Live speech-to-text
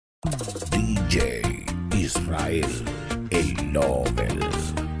DJ Israel, el Nobel.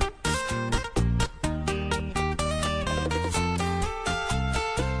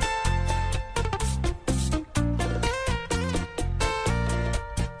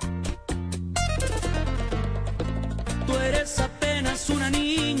 Tú eres apenas una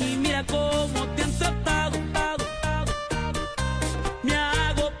niña y mira cómo te han tratado. Me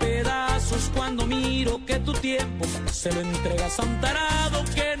hago pedazos cuando miro que tu tiempo se lo entregas a un tarado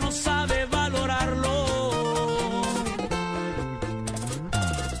que no sabe valorarlo.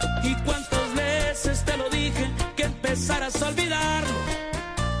 ¿Y cuántas veces te lo dije que empezaras a olvidarlo?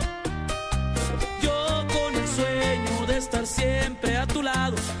 Yo con el sueño de estar siempre a tu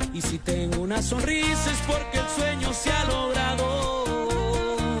lado, y si tengo una sonrisa es porque el sueño se ha logrado.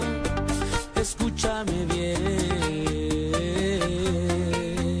 Escúchame bien,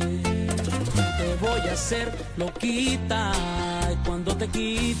 te voy a hacer loquita cuando te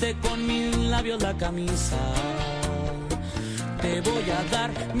quite con mis labios la camisa. Te voy a dar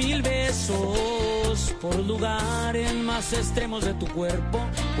 1000 besos por lugares más extremos de tu cuerpo.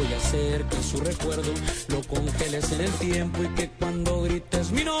 Voy a hacer que su recuerdo lo congeles en el tiempo y que cuando grites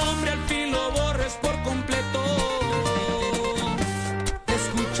mi nombre al fin lo borres por completo.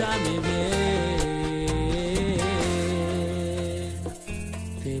 Escúchame bien,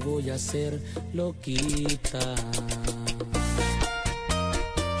 te voy a hacer loquita.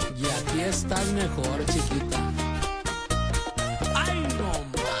 Y aquí estás mejor, chiquita. ¡Ay, no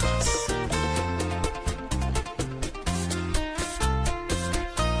más!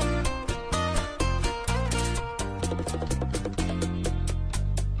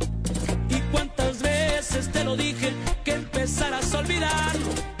 ¿Y cuántas veces te lo dije que empezaras a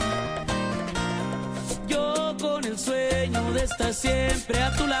olvidarlo? Yo con el sueño de estar siempre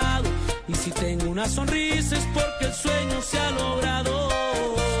a tu lado, y si tengo una sonrisa es porque el sueño se ha logrado.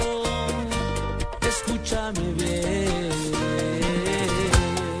 Escúchame bien.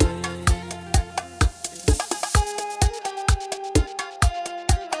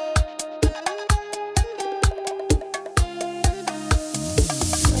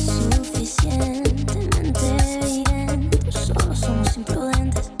 Suficientemente evidente, solo somos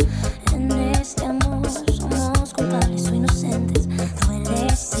imprudentes. En este amor somos culpables o inocentes.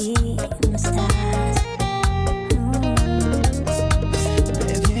 Duele si no estás.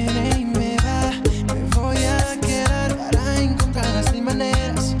 Me viene y me va, me voy a quedar para encontrar las mil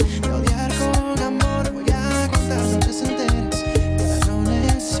maneras de odiar con amor. Voy a contar noches enteras para no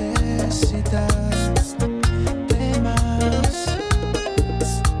necesitar de más.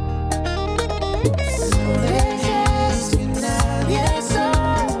 No dejes que nadie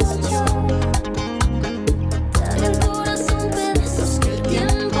soy yo. Dale al corazón pedazos que el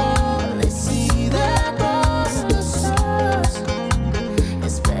tiempo decida por nosotros.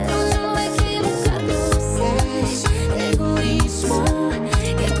 Espero no equivocarnos. Es egoísmo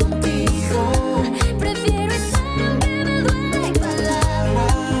Que contigo prefiero estar aunque me duele. Y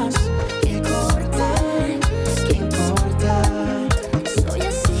palabras que cortan, ¿qué importa? soy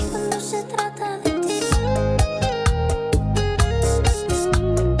así cuando se trata de ti.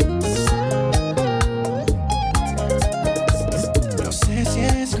 No sé si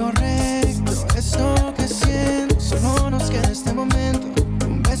es correcto esto que siento. Solo nos queda este momento.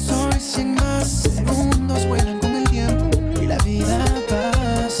 Un beso y sin más. Segundos vuelan con el tiempo y la vida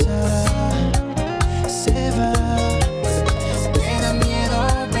pasa, se va. Me da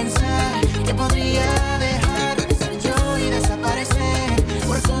miedo pensar que podría dejar de ser yo y desaparecer.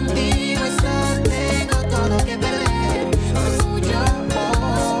 Por contigo estar tengo todo que perder. Orgullo,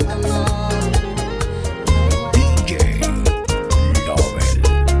 amor. DJ Nobel.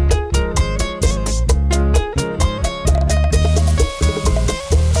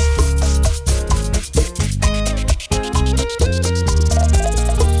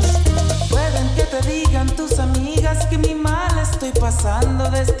 Pueden que te digan tus amigas que mi mal estoy pasando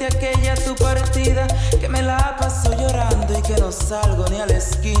desde aquella tu partida, que me la paso llorando y que no salgo ni a la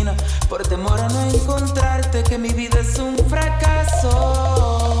esquina por temor a no encontrarte, que mi vida es un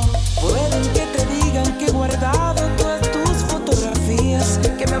fracaso. Pueden que te digan que he guardado todas tus fotografías,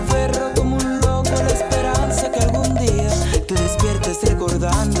 que me aferro como un loco a la esperanza que algún día te despiertes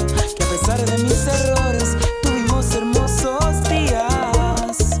recordando que a pesar de mis errores tuvimos hermosos días.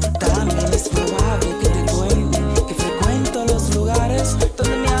 También es probable que te cuente que frecuento los lugares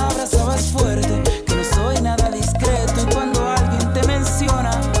donde me abrazabas fuerte, que no soy nada discreto y cuando alguien te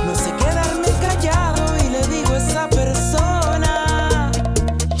menciona no sé quedarme callado y le digo a esa persona: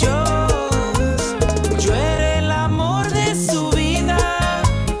 yo era el amor de su vida.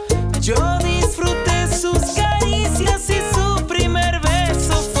 Yo disfruté sus caricias y su primer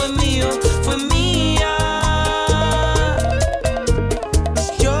beso fue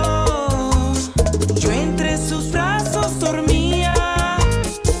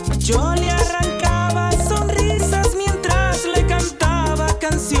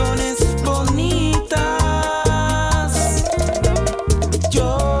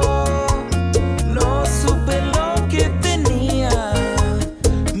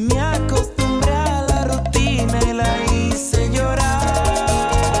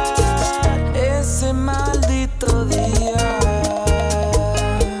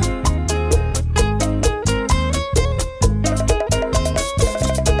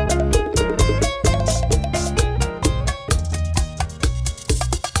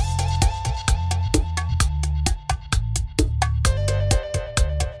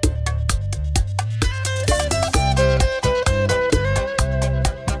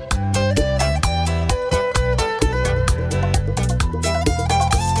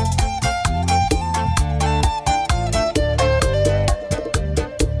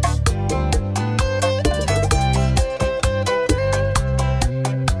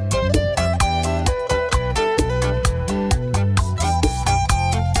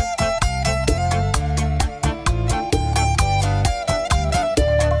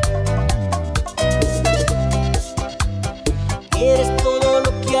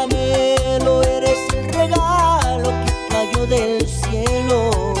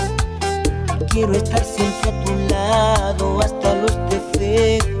quiero estar siempre a tu lado, hasta los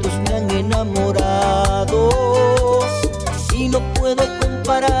defectos me han enamorado. Y no puedo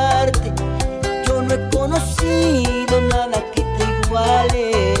compararte, yo no he conocido nada que te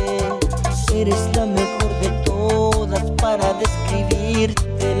iguale. Eres la mejor de todas, para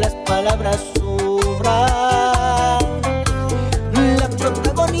describirte las palabras sobran. La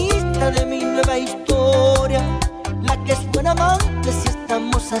protagonista de mi nueva historia, la que es buena amante si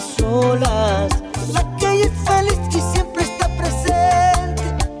estamos a solas, la que es feliz y siempre está presente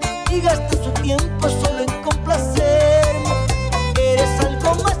y gasta su tiempo solo en complacerme. Eres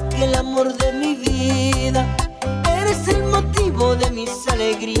algo más que el amor de mi vida, eres el motivo de mis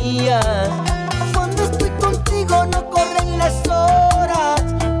alegrías. Cuando estoy contigo no corren las horas,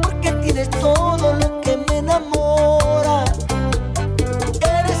 porque tienes todo lo que me enamora.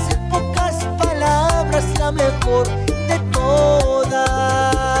 Eres en pocas palabras la mejor de todas.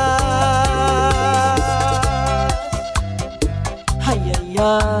 Ay, ay,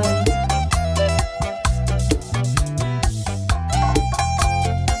 ay.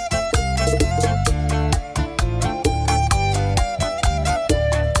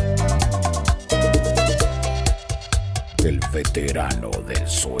 El veterano del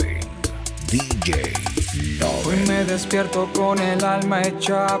swing, DJ Nobel. Hoy me despierto con el alma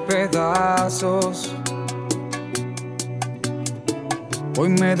hecha a pedazos. Hoy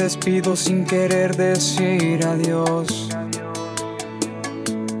me despido sin querer decir adiós.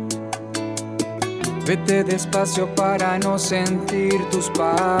 Vete despacio para no sentir tus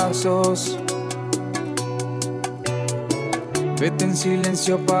pasos. Vete en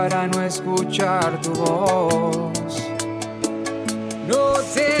silencio para no escuchar tu voz. No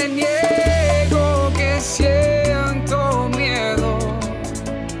te niego que siento miedo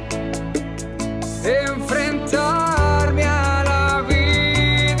de enfrentarme a la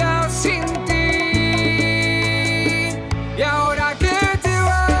vida sin ti. Y ahora que te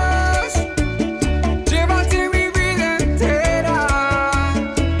vas, llévate mi vida entera.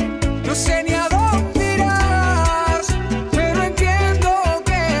 No sé ni a dónde irás, pero entiendo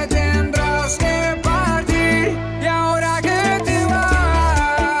que tendrás que partir. Y ahora que te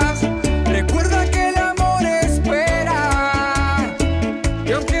vas, recuerda que el amor espera.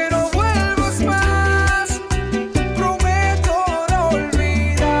 Y aunque no vuelvas más, prometo no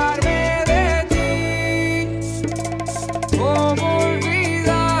olvidarme de ti. ¿Cómo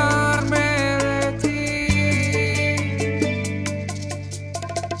olvidarme de ti?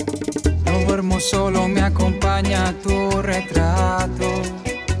 No duermo solo, me acompaña tu retrato.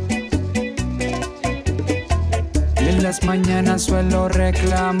 Y en las mañanas suelo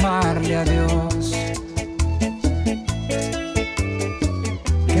reclamarle a Dios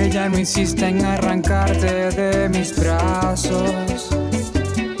que ya no insista en arrancarte de mis brazos.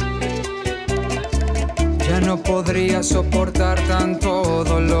 Ya no podría soportar tanto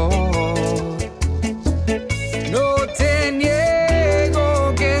dolor. No te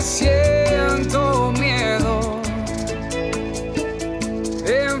niego que siento miedo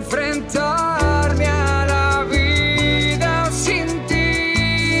de enfrentarme a la vida sin ti.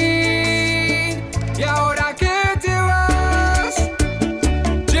 Y ahora que te vas,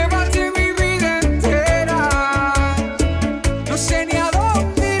 llévate mi vida entera. No sé ni a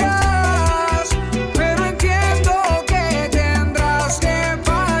dónde irás, pero entiendo que tendrás que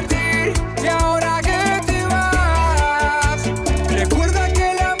partir. Y ahora que te vas, recuerda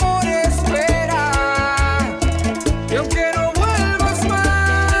que el amor espera. Y aunque no vuelvas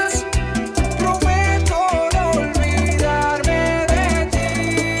más, prometo no olvidarme de ti.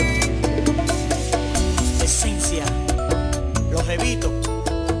 Esencia, los evito.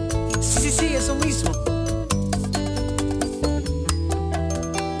 Sí, sí, eso mismo.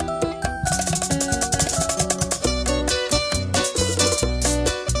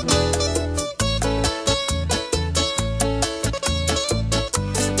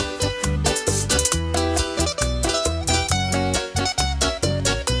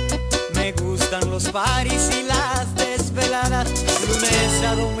 Me gustan los paris y las desveladas, lunes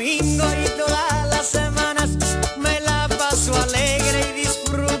a domingo y todas las semanas. Me la paso alegre y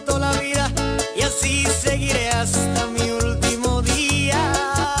disfruto la vida, y así seguiré hasta mi último día.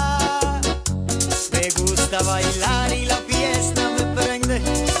 Me gusta bailar y la fiesta me prende,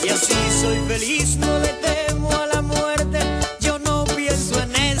 y así soy feliz, no le temo a la muerte. Yo no pienso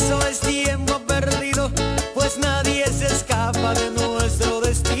en eso, es tiempo perdido, pues nadie se escapa de nuestro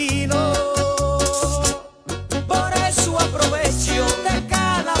destino. Por eso aprovecho de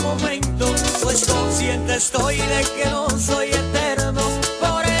cada momento, pues consciente estoy de que no soy eterno.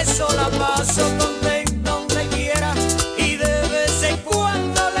 Por eso la paso contento donde quiera, y de vez en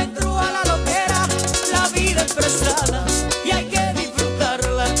cuando le entro a la loquera.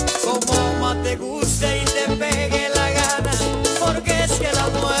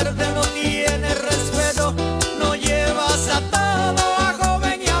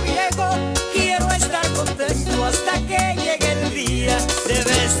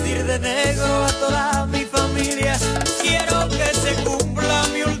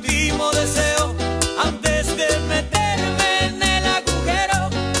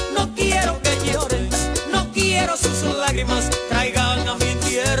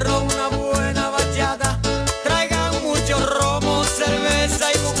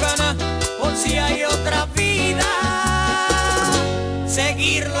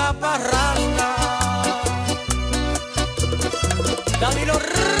 seguir la parranda. Danilo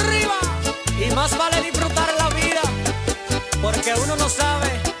arriba, y más vale disfrutar la vida, porque uno no sabe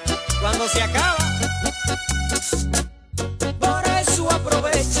cuándo se acaba. Por eso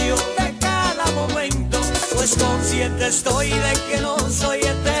aprovecho de cada momento, pues consciente estoy de que no soy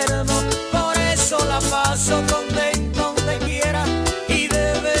eterno. Por eso la paso contento donde quiera, y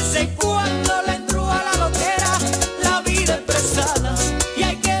de vez en cuando le entro a la loquera. La vida es prestada y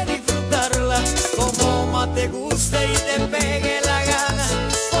hay que disfrutarla como más te guste y te pegue la gana,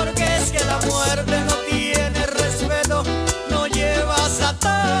 porque es que la muerte no tiene respeto. No llevas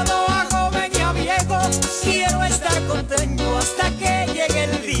atado a joven y a viejo. Quiero estar contento hasta que llegue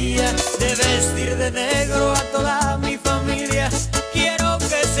el día de vestir de negro a toda mi familia. Quiero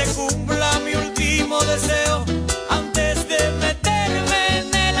que se cumpla mi último deseo antes de meterme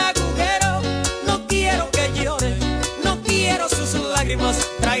en el agujero. No quiero que llore, no quiero sus lágrimas.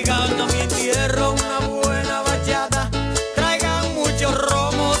 Traigan a mi entierro una buena bachata, traigan mucho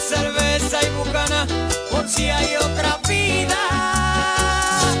romo, cerveza y bucana, por si hay otra vida,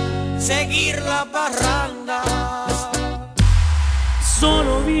 seguir la parranda.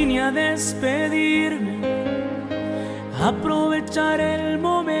 Solo vine a despedirme, aprovechar el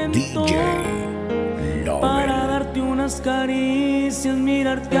momento para darte unas caricias,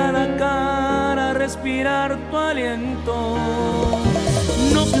 mirarte a la cara, respirar tu aliento.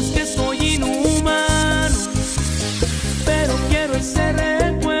 No crees que soy inhumano, pero quiero ese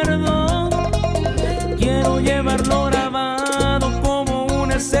recuerdo, quiero llevarlo grabado como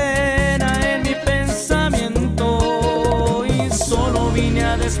una escena en mi pensamiento. Y solo vine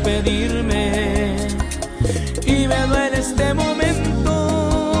a despedirme, y me duele este momento,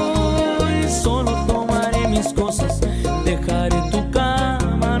 y solo tomaré mis cosas, dejaré tu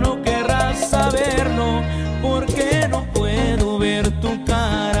cama, no querrás saberlo, porque no puedo ver tu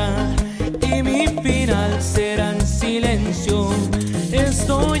cara, y mi final será en silencio.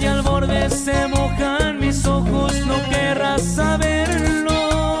 Estoy al borde, se mojan mis ojos, no querrás saberlo,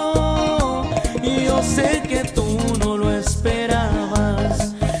 y yo sé que tú no lo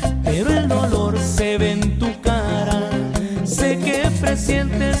esperabas, pero el dolor se ve en tu cara. Sé que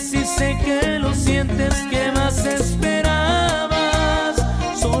presientes y sé que lo sientes, que más esperabas.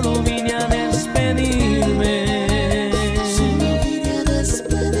 Solo vine a despedirme.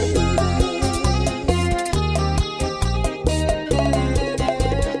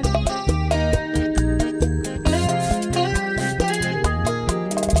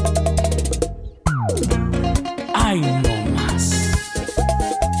 Ay, no más.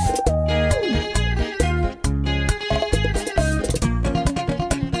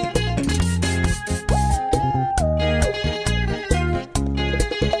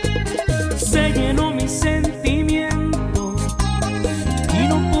 Se llenó mi sentimiento y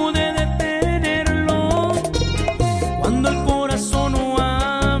no pude detenerlo. Cuando el corazón no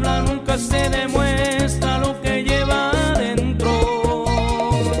habla, nunca se demuestra lo que lleva adentro.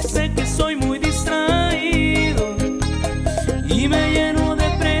 Sé que soy muy distraído y me lleno de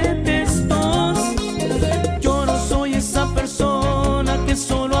pretextos. Yo no soy esa persona que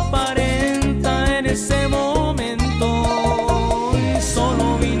solo aparenta en ese momento. Y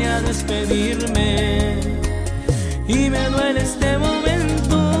solo vine a despedirme, y me duele este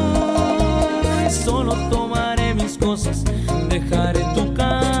momento. Y solo tomaré mis cosas, dejaré tu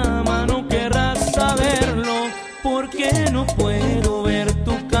cama, no querrás saberlo, porque no puedo ver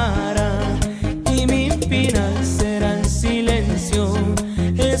tu cara, y mi final será en silencio.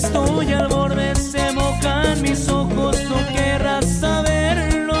 Estoy al borde, se mojan mis ojos, no querrás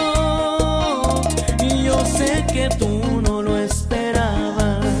saberlo, y yo sé que tú no lo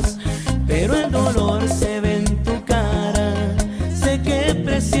esperabas, pero el dolor se ve en tu cara. Sé que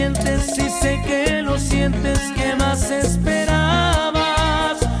presientes y sé que lo sientes, que más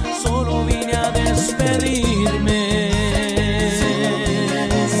esperabas. Solo vine a despedirme.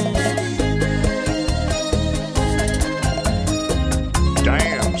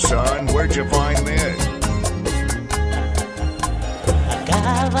 Damn, son, where'd you find this?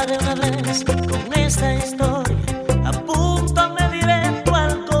 Acaba de una vez con esta historia, apúntame directo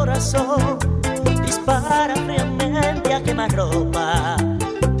al corazón, dispara fríamente a quemarropa,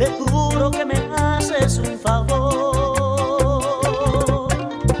 te juro que me haces un favor.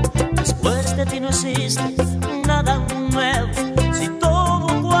 Después de ti no existe nada nuevo, si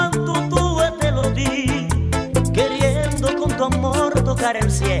todo cuanto tuve te lo di, queriendo con tu amor tocar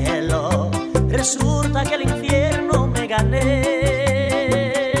el cielo, resulta que el infierno me gané.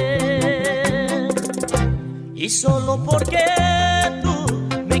 Y solo porque tú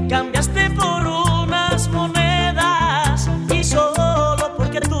me cambiaste por unas monedas, y solo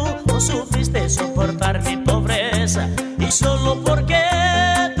supiste soportar mi pobreza. Y solo porque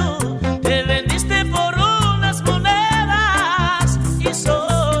tú te vendiste por unas monedas. Y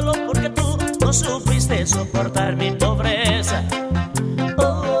solo porque tú no supiste soportar mi pobreza.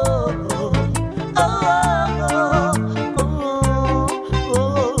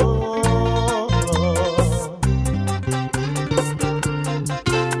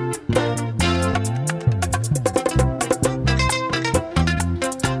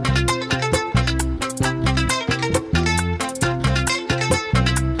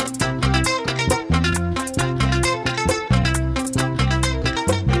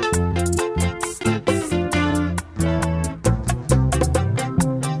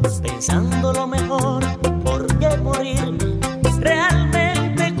 Pensando lo mejor, ¿por qué morir?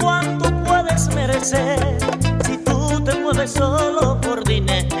 Realmente cuánto puedes merecer. Si tú te mueves solo por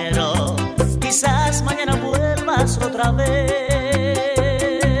dinero, quizás mañana vuelvas otra vez.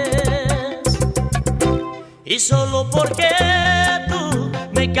 Y solo porque tú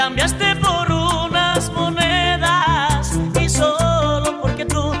me cambiaste por unas monedas. Y solo porque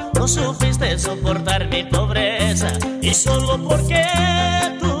tú no supiste soportar mi pobreza. Y solo porque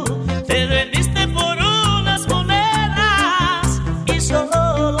tú te vendiste por unas monedas. Y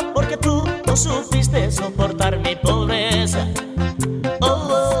solo porque tú no supiste soportar mi pobreza. Oh,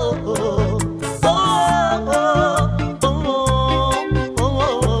 oh, oh, oh, oh, oh, oh, oh,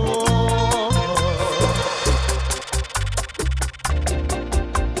 oh.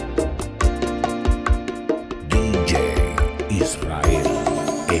 DJ Israel,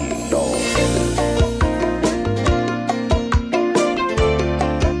 el Lord.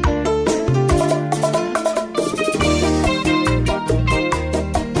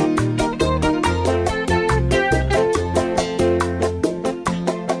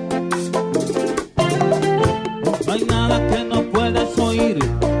 No hay nada que no puedas oír.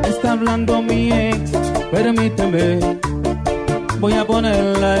 Está hablando mi ex, permíteme. Voy a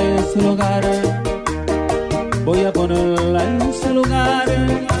ponerla en su lugar. Voy a ponerla en su lugar.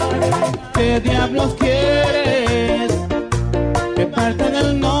 ¿Qué diablos quieres? ¿Qué parte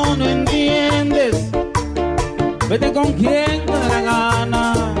del no entiendes? Vete con quien te dé la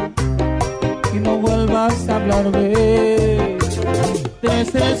gana y no vuelvas a hablarme. Te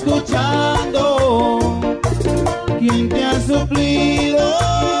estoy escuchando. ¿Quién te ha suplido?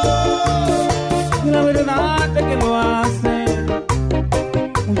 La verdad es que lo hace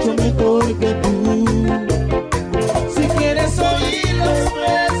mucho mejor que tú. Si quieres oírlo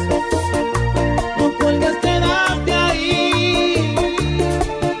después, no cuelgues, quédate ahí.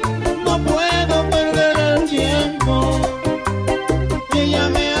 No puedo perder el tiempo, que ella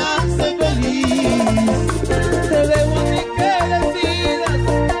me hace feliz. Te dejo a ti que decidas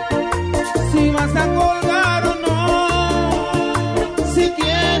si vas a colgar o no. Si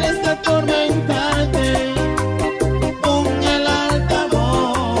quieres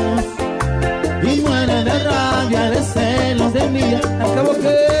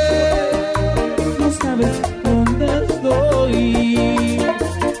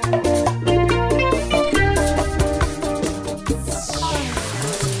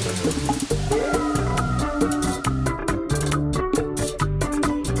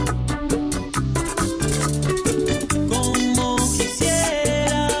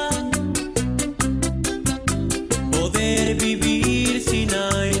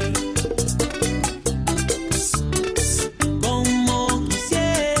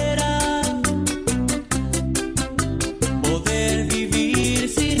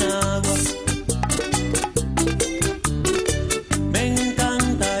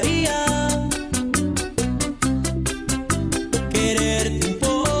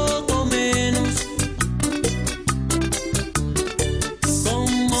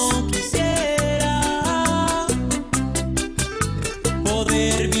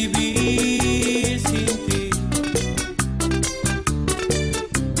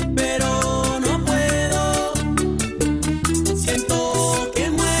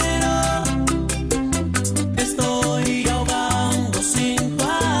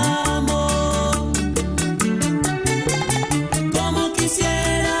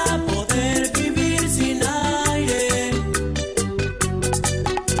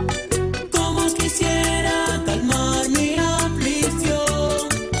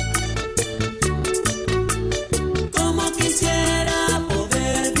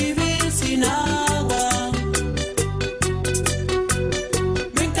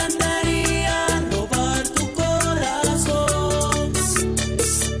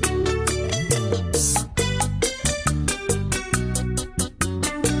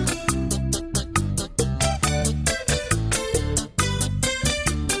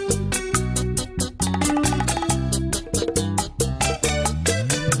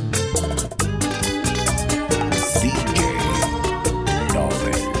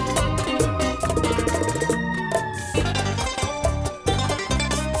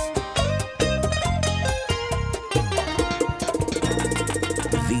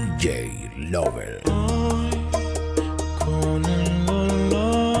DJ Lover. Con el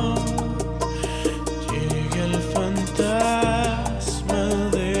dolor llega el fantasma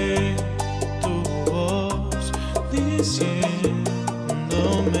de tu voz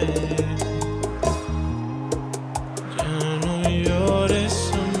diciéndome: ya no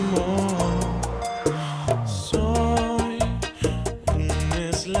llores, amor. Soy un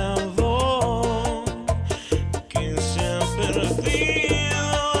eslabón que se ha perdido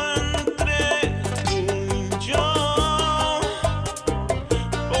entre tú y yo.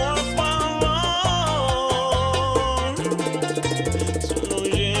 Por favor, solo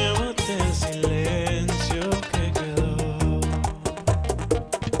llévate el silencio que quedó.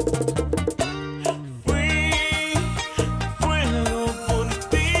 Fui fuego por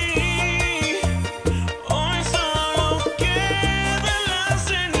ti, hoy solo quedan las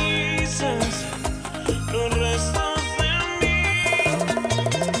cenizas, los restos de mí.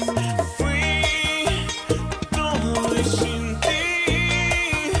 Fui todo y sin ti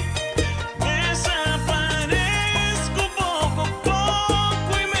desaparezco poco a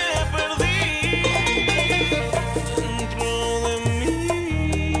poco y me perdí dentro de mí.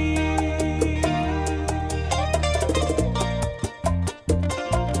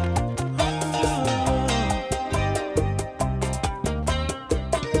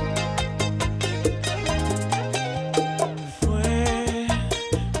 Fue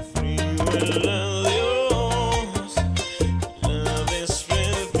frío el adiós, la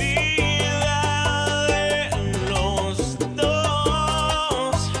despedida de los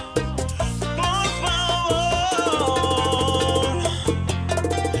dos. Por favor,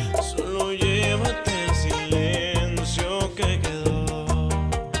 solo llévate el silencio que quedó.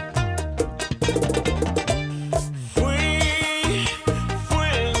 Fui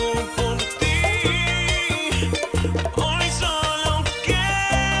fuego por ti, hoy solo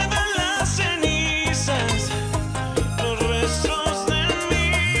quedan las cenizas, los restos de mí.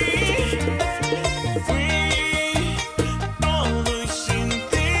 Fui todo y sin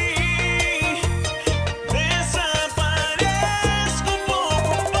ti desaparezco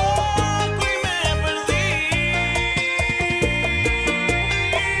poco a poco y me perdí.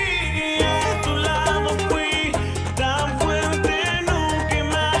 A tu lado fui tan fuerte, nunca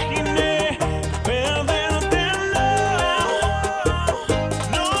imaginé perderte.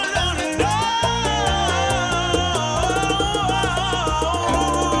 No, no, no,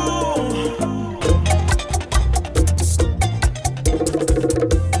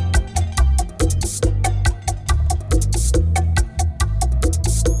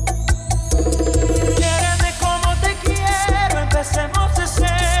 Quiéreme como te quiero, empecemos de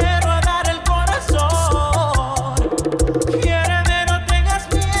cero a dar el corazón. Quiéreme, no tengas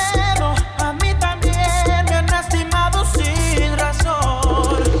miedo, a mí también me han lastimado sin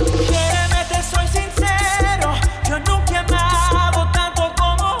razón. Quiéreme, te soy sincero, yo nunca he amado tanto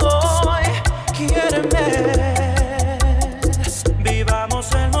como hoy. Quiéreme,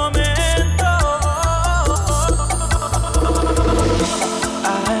 vivamos el momento.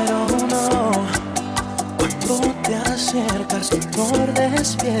 I don't know, cuando te acercas tu amor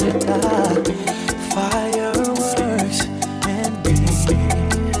despierta fireworks en mí.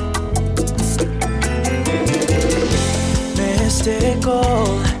 Este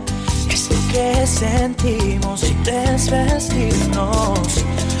cold es lo que sentimos sin desvestirnos.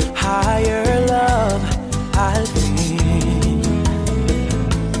 Higher love al fin.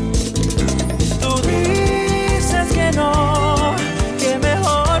 Tú dices que no, que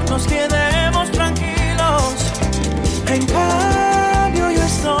mejor nos quedemos tranquilos. En cambio yo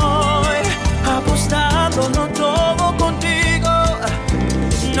estoy apostando todo contigo.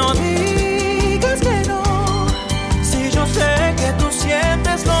 No digas que no, si yo sé que tú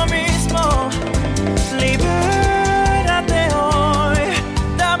sientes lo mismo. Libérate hoy,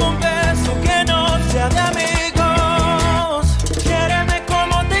 dame un beso que no sea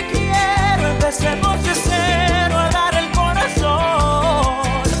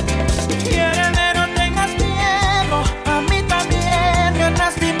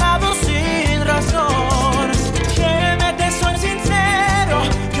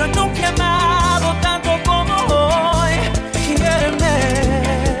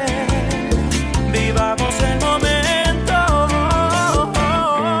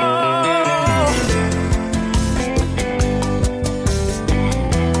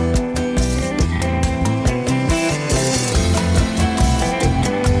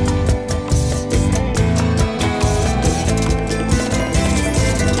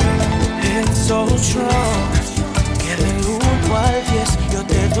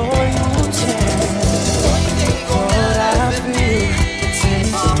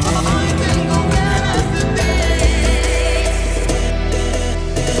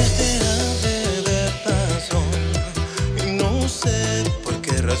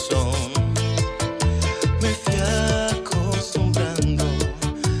corazón. Me fui acostumbrando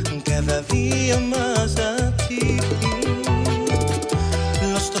cada día más a ti.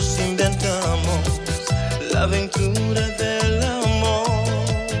 Los dos inventamos la aventura del amor.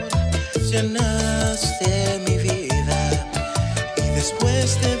 Llenaste mi vida y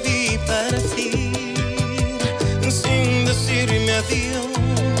después te vi partir sin decirme adiós.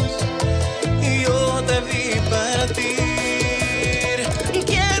 Yo te vi partir.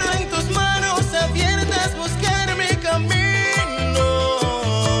 Quiero en tus manos abiertas buscar mi camino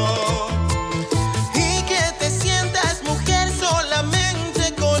y que te sientas mujer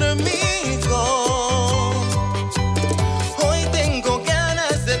solamente conmigo. Hoy tengo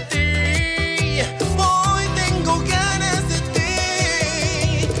ganas de ti, hoy tengo ganas de ti.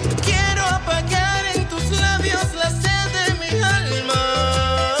 Quiero apagar en tus labios la sed de mi alma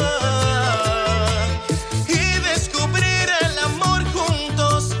y descubrir el amor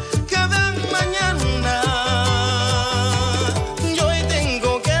juntos cada mañana. Yo hoy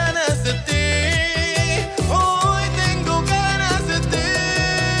tengo ganas de ti, hoy tengo ganas de ti.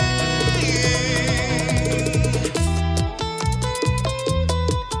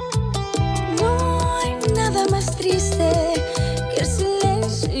 No hay nada más triste que el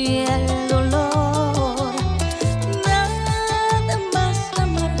silencio y el dolor. Nada más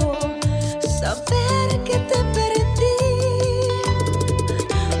amargo saber que te perdí.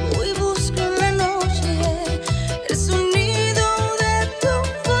 Hoy busco en la noche el sonido de tu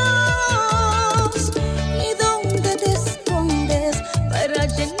voz y donde te escondes para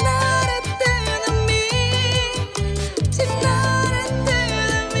llenarte de mí, llenarte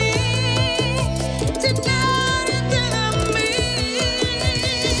de mí, llenarte de mí.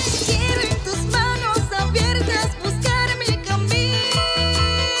 Quiero en tus manos abiertas buscar mi camino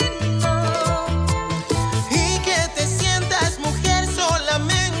Y que te sientas mujer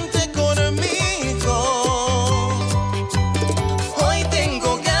solamente conmigo. Hoy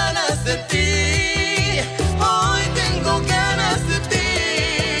tengo ganas de ti, hoy tengo ganas de ti.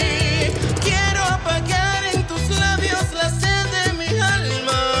 Quiero apagar en tus labios la sed de mi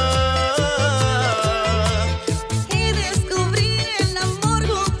alma y descubrir el amor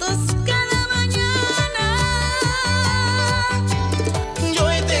juntos cada mañana. Yo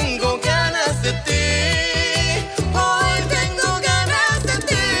hoy tengo ganas de ti, hoy tengo ganas de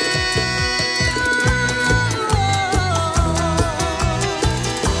ti.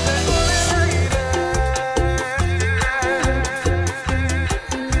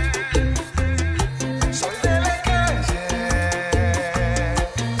 Soy de la calle,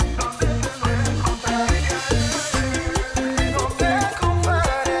 no te compares.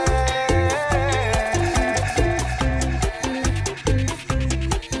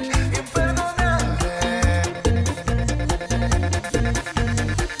 Imperdonable.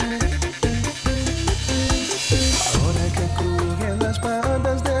 Ahora que crujen las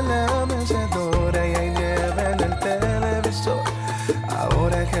patas de la mecedora y hay nieve en el televisor.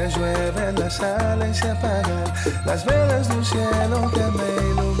 Ahora que llueve la sala y se apagan las velas de un cielo que me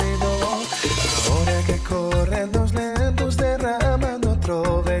iluminó. Ahora que corren los lentos derramando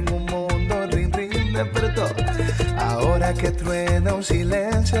trova en un mundo rin rin de perdón. Ahora que truena un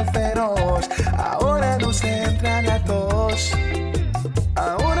silencio feroz. Ahora nos entra la tos.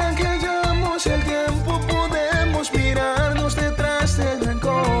 Ahora que hallamos el tiempo podemos mirarnos detrás del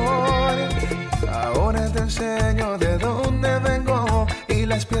rencor. Ahora te enseño de dónde vengo y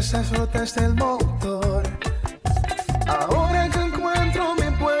las piezas rotas del motor. Ahora que encuentro mi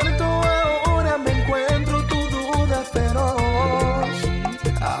puerto, ahora me encuentro tu duda feroz.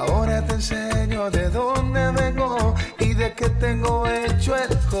 Ahora te enseño de dónde vengo y de qué tengo hecho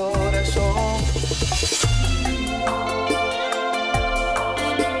el corazón.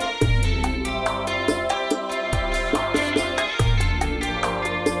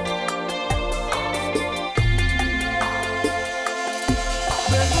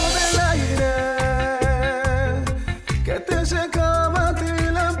 Vengo del aire que te secaba a ti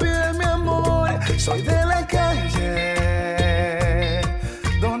la piel, mi amor. Soy de la calle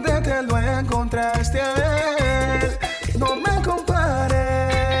donde te lo encontraste a él. No me compares.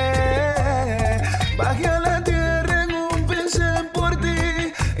 Bajé a la tierra en un pincel por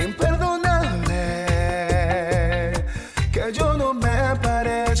ti. Imperdonable que yo no me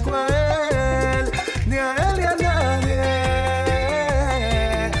parezco a él, ni a él ni a nadie.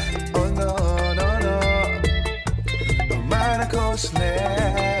 Oh no, no, no. Marcos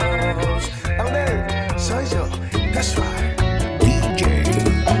Leos. Aunel, soy yo. That's right. DJ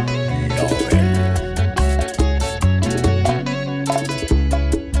Nobel.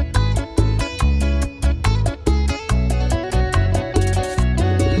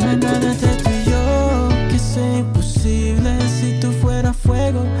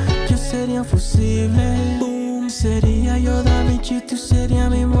 sueño posible. Boom, sería yo Da Vinci, tú serías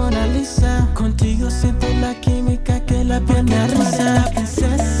mi Mona Lisa. Contigo siento la química que la piel me riza.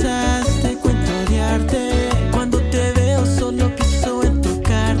 Princesas, te cuento de arte. Cuando te veo solo pienso en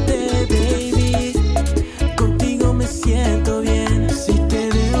tocarte, baby. Contigo me siento bien. Si te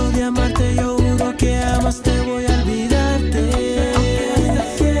dejo de amarte, yo juro que jamás te voy a olvidarte. Aunque hasta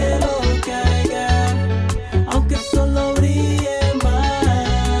el cielo caiga, aunque el sol no brille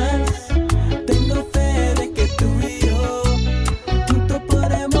más, tengo fe de que tú y yo juntos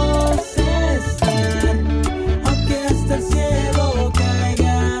podremos estar. Aunque hasta el cielo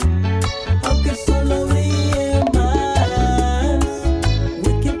caiga, aunque el sol no brille más,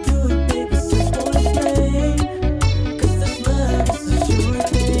 we can do it, baby, just for the flame, 'cause this love is a sure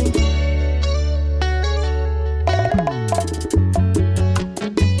thing.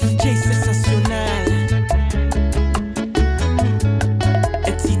 DJ sensacional,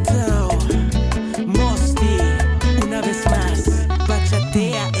 Éxito, Mosti, una vez más,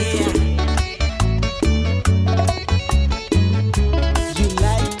 bachatea, You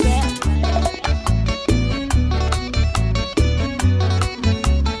like that?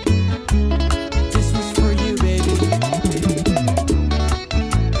 This was for you, baby.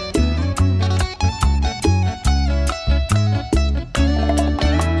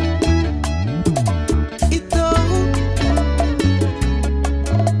 Y todo,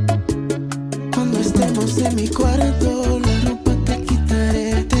 cuando estemos en mi cuarto, la ropa te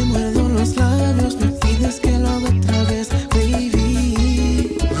quitaré. Te muerdo los labios, me pides que lo haga otra vez,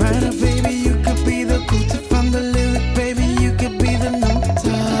 baby. Right up, baby, you could be the quote from the lyric, baby, you could be the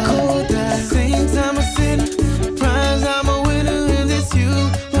nota. Coda, same time I sin, prize I'm a winner and it's you.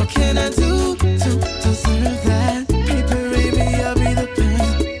 What can I do to deserve that? Paper, baby, I'll be the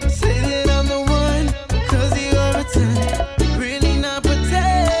pen. Say that I'm the one, 'cause you are a 10. Really not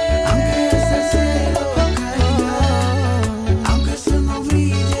pretend. Aunque ese cielo caiga, aunque el sol no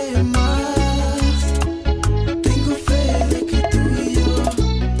brille más, tengo fe de que tú y yo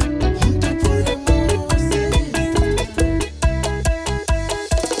juntos podremos estar.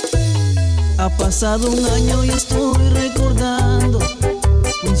 Ha pasado un año y estoy recordando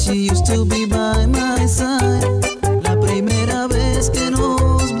when she used to be by my side. La primera vez que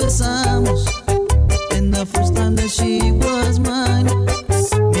nos besamos, and the first time that she was mine.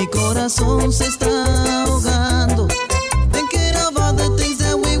 Mi corazón se está ahogando, thinking of all the things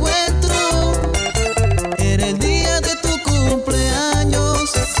that we went through. Era el día de tu cumpleaños,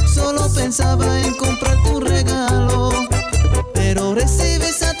 solo pensaba en comprarte un regalo, pero recibí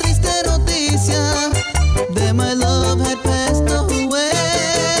esa triste noticia that my love had passed away.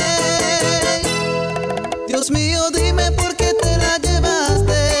 Dios mío, dime por qué te la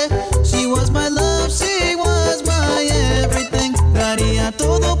llevaste. She was my love, she was my everything. Daría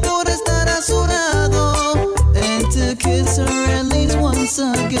todo por estar a su lado and to kiss her at least once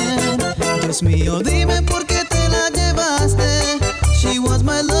again. Dios mío, dime por qué te la llevaste. She was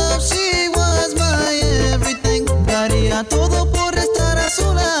my love, she was my everything. Daría todo por estar a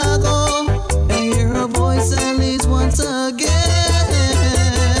su lado and hear her voice at least once again.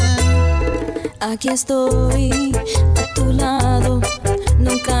 Aquí estoy a tu lado,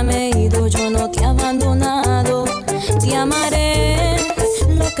 nunca me he ido, yo no te he abandonado. Te amaré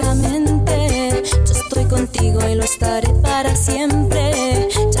locamente, yo estoy contigo y lo estaré para siempre.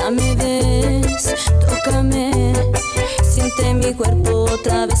 Ya me ves, tócame, siente mi cuerpo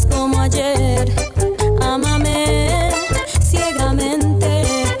otra vez como ayer. Ámame ciegamente,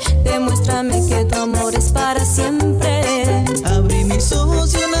 demuéstrame que tu amor es para siempre. Abrí mis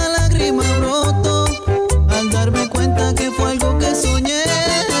ojos y una lágrima brotó al darme cuenta que fue algo que soñé.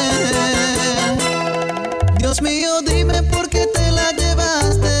 Dios mío, dime por qué te la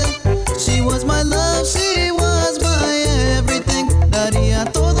llevaste. She was my love, she was my everything. Daría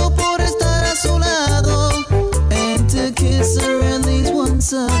todo por estar a su lado and to kiss her at least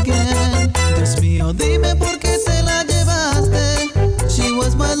once again. Dios mío, dime por qué te la llevaste. She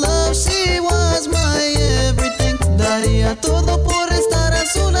was my love, she was my everything. Daría todo por estar a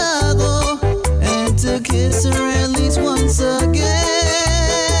su lado and to kiss her at least once again.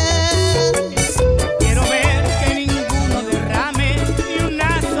 Quiero ver que ninguno derrame ni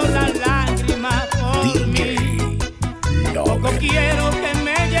una sola lágrima por mí. Poco quiero que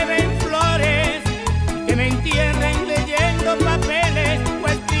me lleven flores, que me entierren leyendo papeles o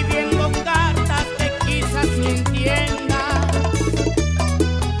escribiendo cartas que quizás ni entienda.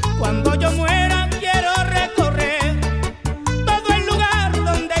 Cuando yo muera quiero recorrer todo el lugar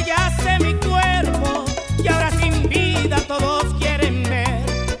donde yace mi cuerpo y ahora sin vida todos quieren ver.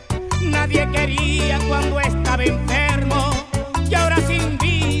 Nadie quería cuando estaba enfermo y ahora sin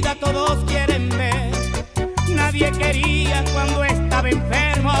vida todos quieren quería cuando estaba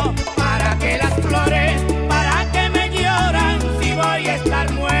enfermo. ¿Para qué las flores? ¿Para qué me lloran si voy a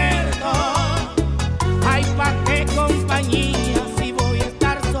estar muerto? Ay, ¿pa' qué compañía si voy a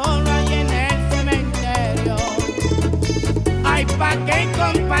estar solo ahí en el cementerio? Ay, ¿pa' qué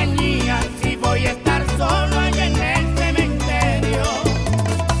compañía si voy a estar solo ahí en el cementerio?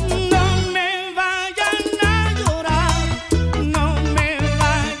 No me vayan a llorar, no me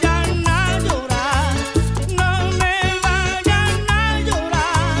vayan a llorar, no me vayan a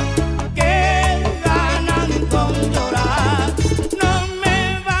llorar, que ganan con llorar. No me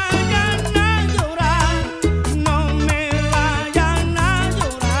vayan a llorar, no me vayan a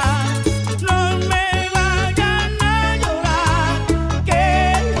llorar, no me vayan a llorar, que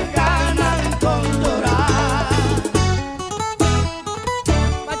ganan con llorar.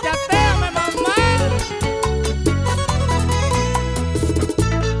 Bachateame, mamá.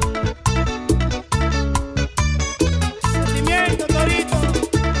 Sentimiento, Torito,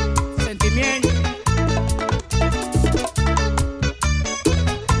 sentimiento.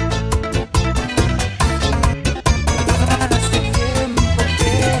 Hace tiempo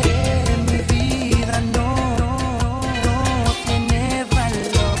que mi vida no tiene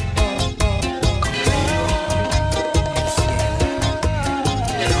valor.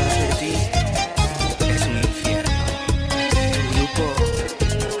 Lejos de ti es un infierno. Grupo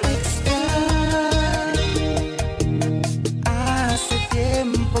Hace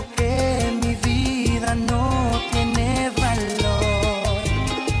tiempo que mi vida no tiene valor.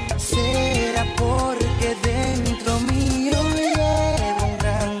 Será porque dentro mío llevo un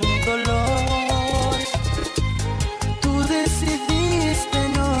gran dolor. Tú decidiste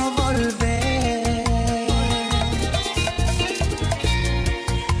no volver.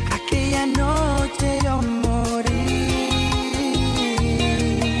 Aquella noche yo morí.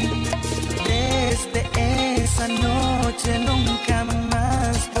 Desde esa noche nunca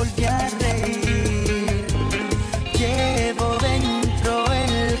más volví a reír. Llevo dentro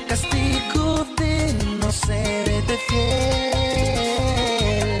el castigo de no serte fiel.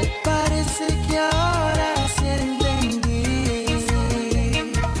 Parece que ahora sí entendí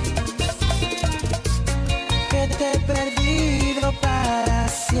que te he perdido para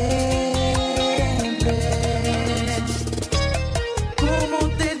siempre. ¿Cómo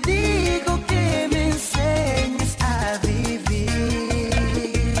te digo que me enseñes a vivir?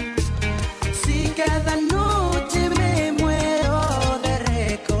 Si cada noche me muero de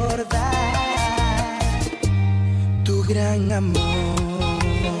recordar tu gran amor,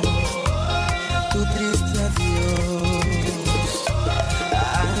 tu triste adiós,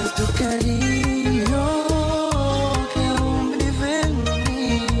 ay, tu cariño que aún vive en mí.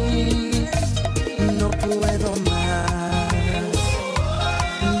 No puedo más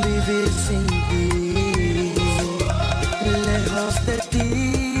vivir sin ti. Lejos de ti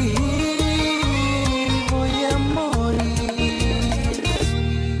voy a morir.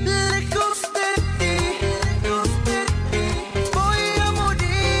 Lejos de ti voy a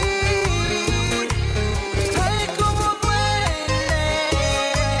morir. Ay, cómo duele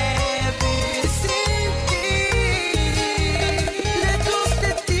vivir sin ti. Lejos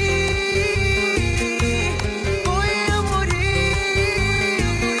de ti voy a morir.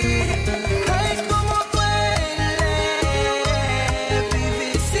 Ay, cómo duele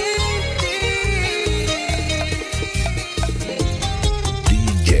vivir sin ti.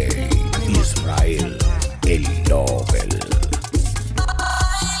 DJ Israel, el Nobel.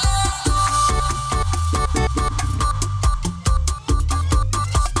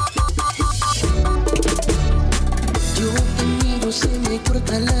 Yo te miro, se me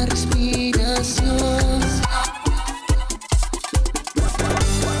corta la respiración.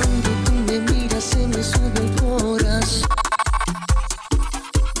 Cuando tú me miras, se me sube el corazón.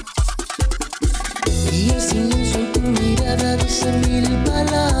 Y el silencio en tu mirada dice mil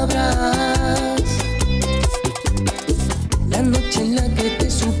palabras. La noche en la que te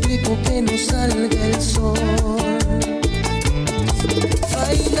suplico que no salga el sol.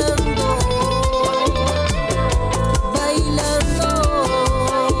 Bailando, bailando,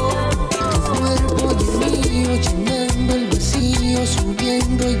 tu cuerpo y el mío llenando el vacío,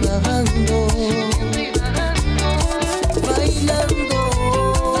 subiendo y bajando. Bailando,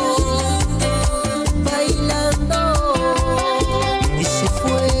 bailando, ese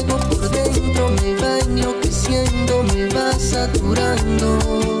fuego por dentro me va enloqueciendo, me va saturando.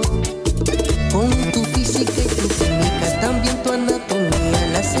 Con tu física y tu química, también tu anatomía,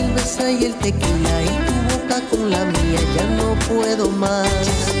 la cerveza y el tequila y tu boca con la mía. Ya no puedo más,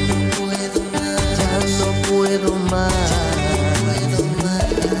 ya no puedo más, ya no puedo más.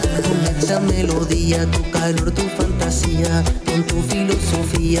 Conéctame melodía, tu calor, tu fantasía, con tu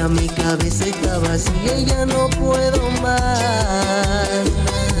filosofía mi cabeza está vacía y ya no puedo más,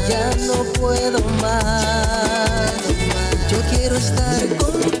 ya no puedo más. Yo quiero estar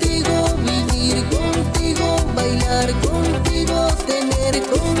contigo, vivir contigo, bailar contigo, tener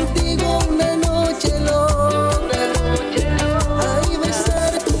contigo una noche loca, ay,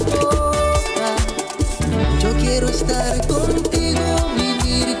 besar tu boca. Yo quiero estar contigo,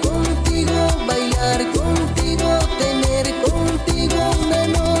 vivir contigo, bailar contigo, tener contigo una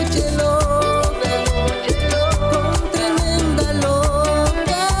noche loca, con tremenda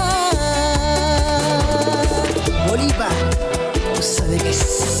loca. Bolívar, tú sabes que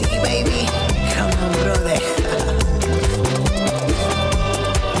sí, baby. Come on, brother.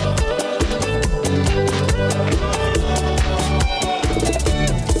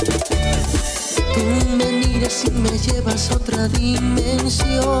 Tú me miras y me llevas a otra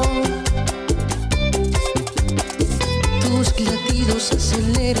dimensión. Tus latidos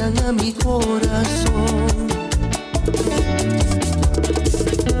aceleran a mi corazón.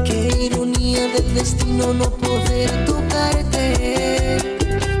 Qué ironía del destino no poder tocarte,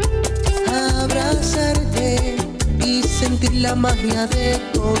 abrazarte y sentir la magia de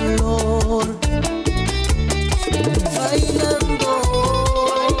tu olor. Bailando,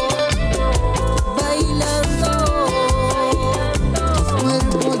 bailando, tu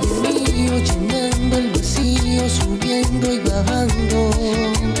cuerpo y el mío llenando el vacío, subiendo y bajando.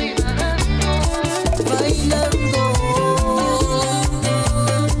 Bailando,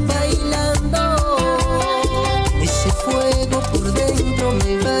 bailando, ese fuego por dentro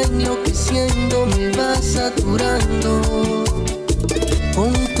me va enloqueciendo, me va saturando.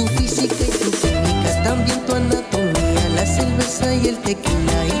 Con tu física y tu química, también tu anatomía, la cerveza y el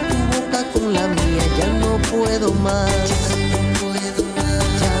tequila y tu boca con la mía. Ya no puedo más,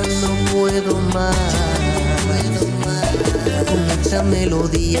 ya no puedo más. Con esta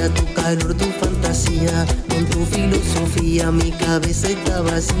melodía, tu calor, tu fantasía, con tu filosofía mi cabeza está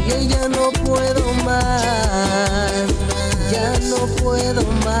vacía y ya no puedo más, ya no puedo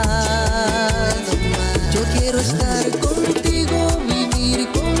más. Yo quiero estar contigo, vivir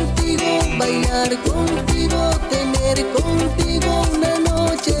contigo, bailar contigo, tener contigo una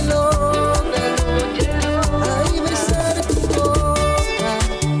noche loca, ay, besar tu boca.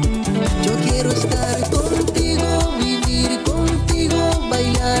 Yo quiero estar